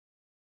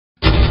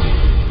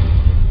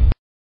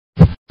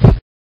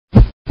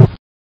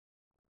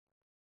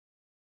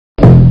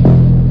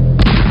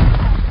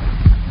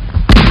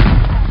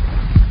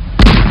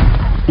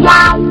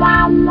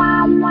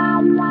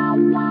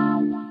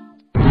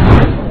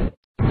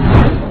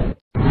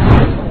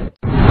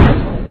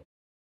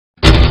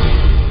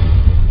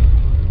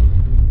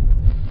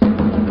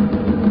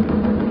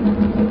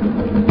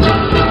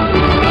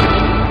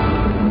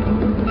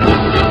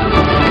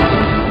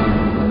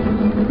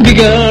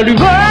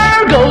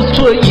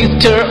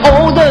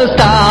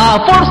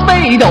force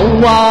飛到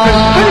啊！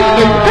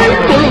火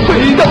爐飛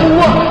到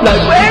啊！來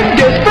friend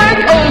yes friend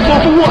我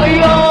富貴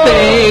啊！成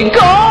個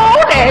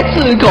let's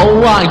go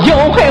啊！ You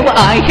have I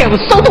have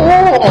so 多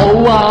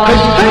啊！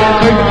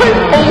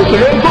我寫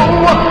過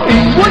啊！因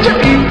為這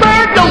一般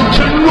都成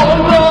王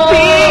啊！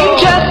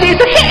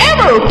 Injustice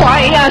hammer 快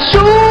啊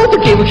 ！Shoot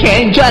give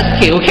hand just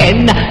give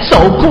hand 啊 ！So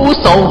cool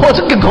so hot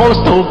這個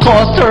coast to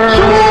coaster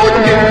Shoot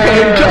give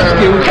hand just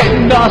give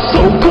hand 啊 ！So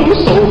cool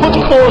so hot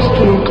coast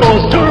to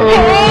coaster 嘿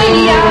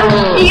呀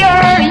一二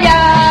呀，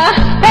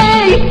嘿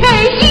嘿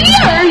一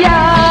二呀，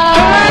嘿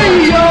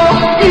呀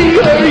一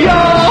二呀，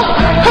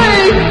嘿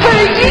嘿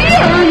一二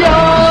呀。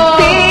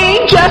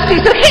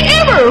Injustice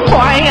hammer 快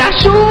啊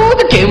 ！Shoot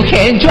give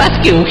hand just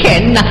give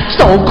hand 啊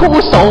 ！So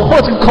cool so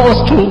hot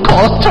coast to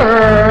coaster。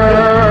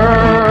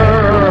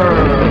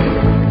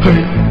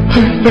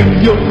 嘿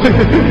呦嘿嘿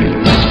嘿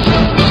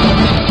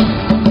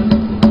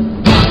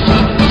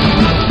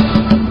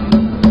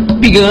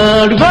Big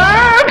river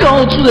go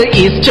to the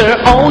east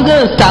of the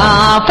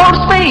star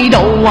force 飛到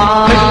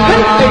啊！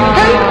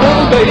我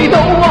飛到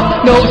啊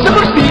 ！No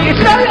summer sea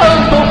sky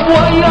above 位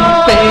啊！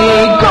飛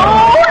go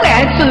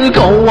let's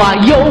go 啊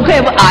 ！You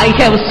have I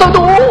have so 多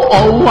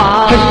啊！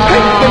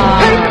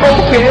我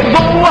飛到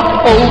啊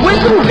 ！Always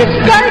to the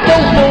sky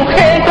above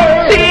header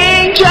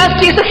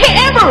Injustice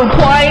hammer 快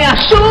啊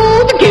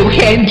 ！Shoot give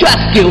hand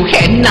just give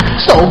hand 啊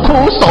 ！So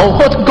cool so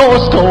hot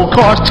goes to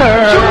coaster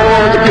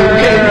Shoot give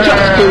hand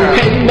just give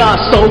hand 啊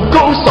 ！So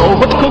cool so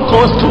hot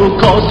goes to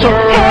coaster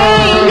嘿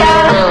呀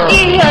一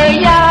二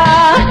呀，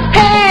嘿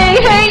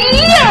嘿一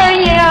二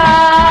呀。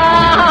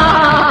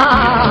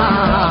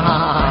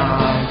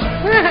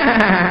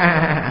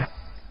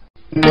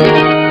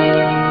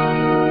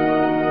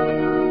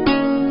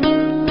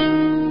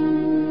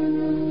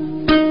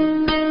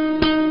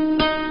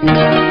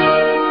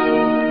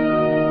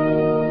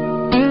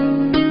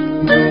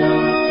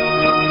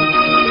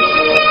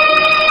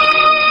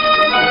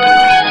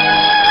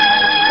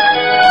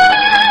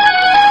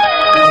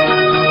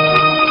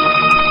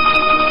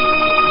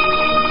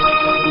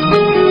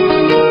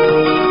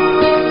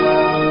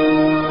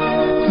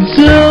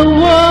The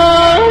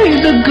one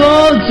is a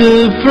gold, the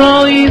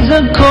floor is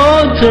a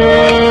quarter.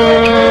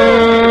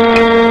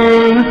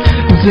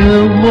 The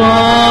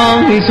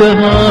one is a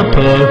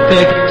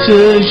perfect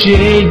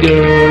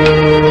shader.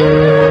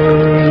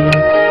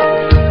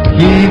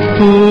 If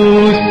you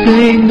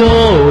say no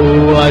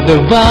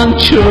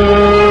adventure,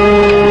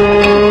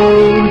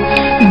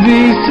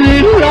 this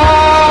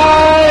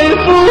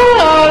life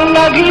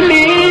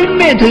unluckily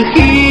met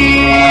him.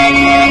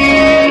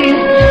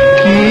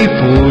 If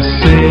you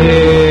say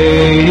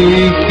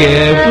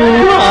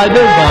careful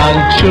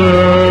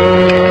adventure,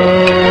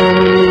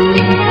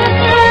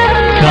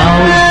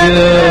 cause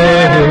the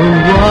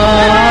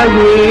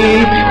worry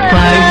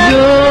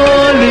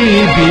finally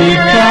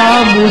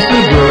becomes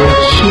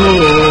virtue.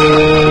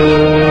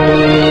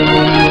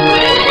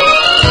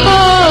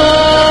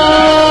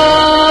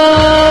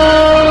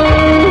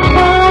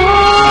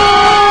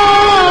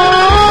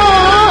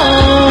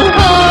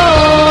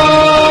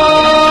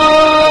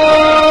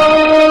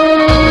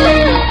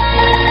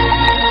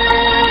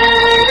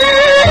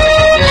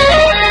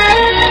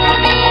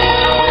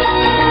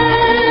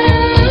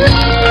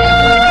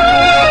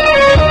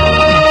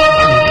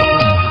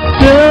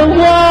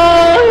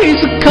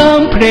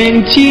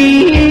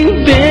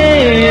 In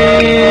vain.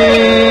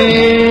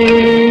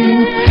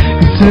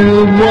 The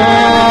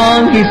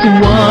one is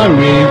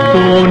worried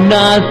for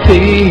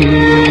nothing.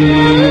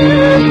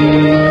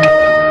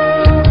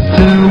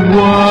 The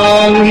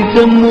one is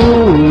the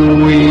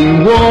moving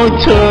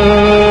water.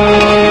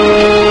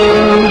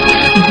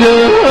 The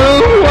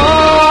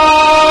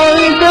one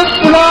is the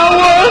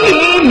flower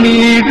in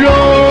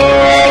mirror.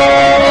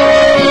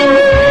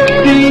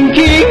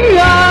 Thinking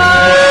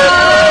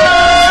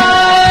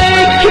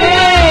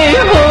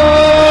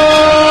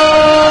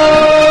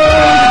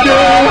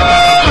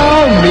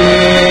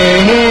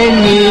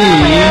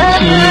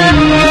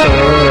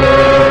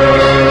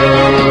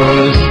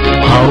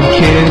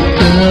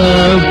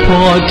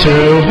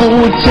who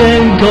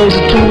then goes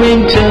to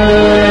winter,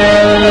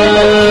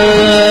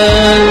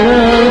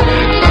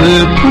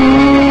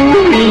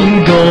 spring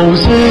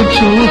goes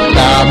to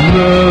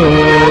summer.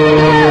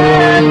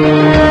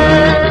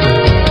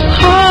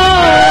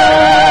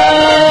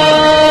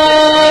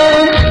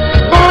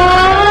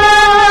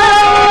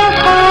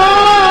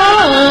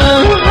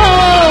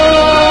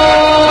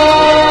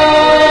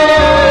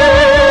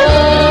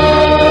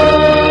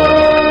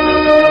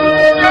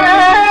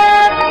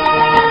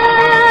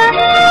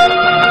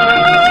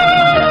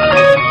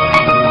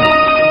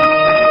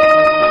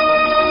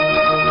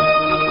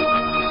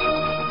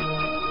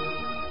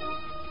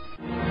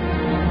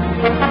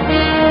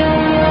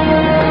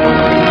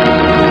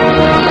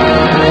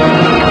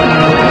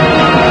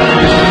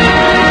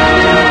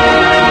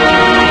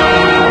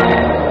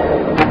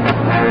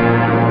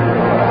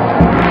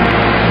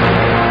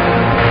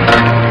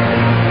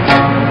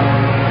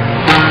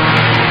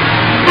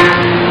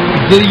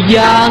 The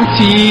young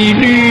sea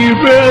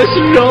rivers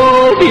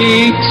roll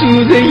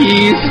into the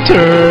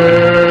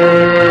eastern.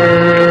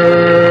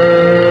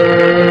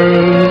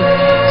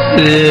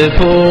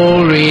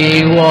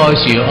 Suffering was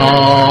your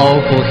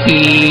awful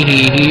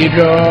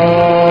hero.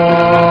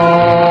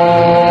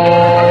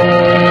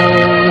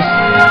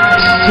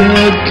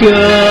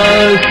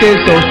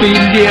 Circumstances of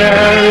India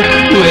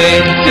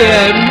when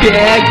them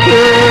back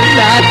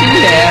nothing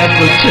left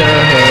to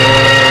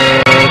turn.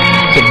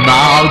 The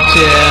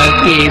mountain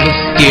is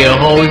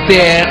still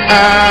there,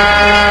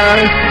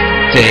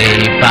 day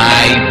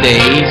by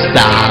day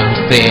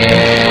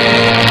something.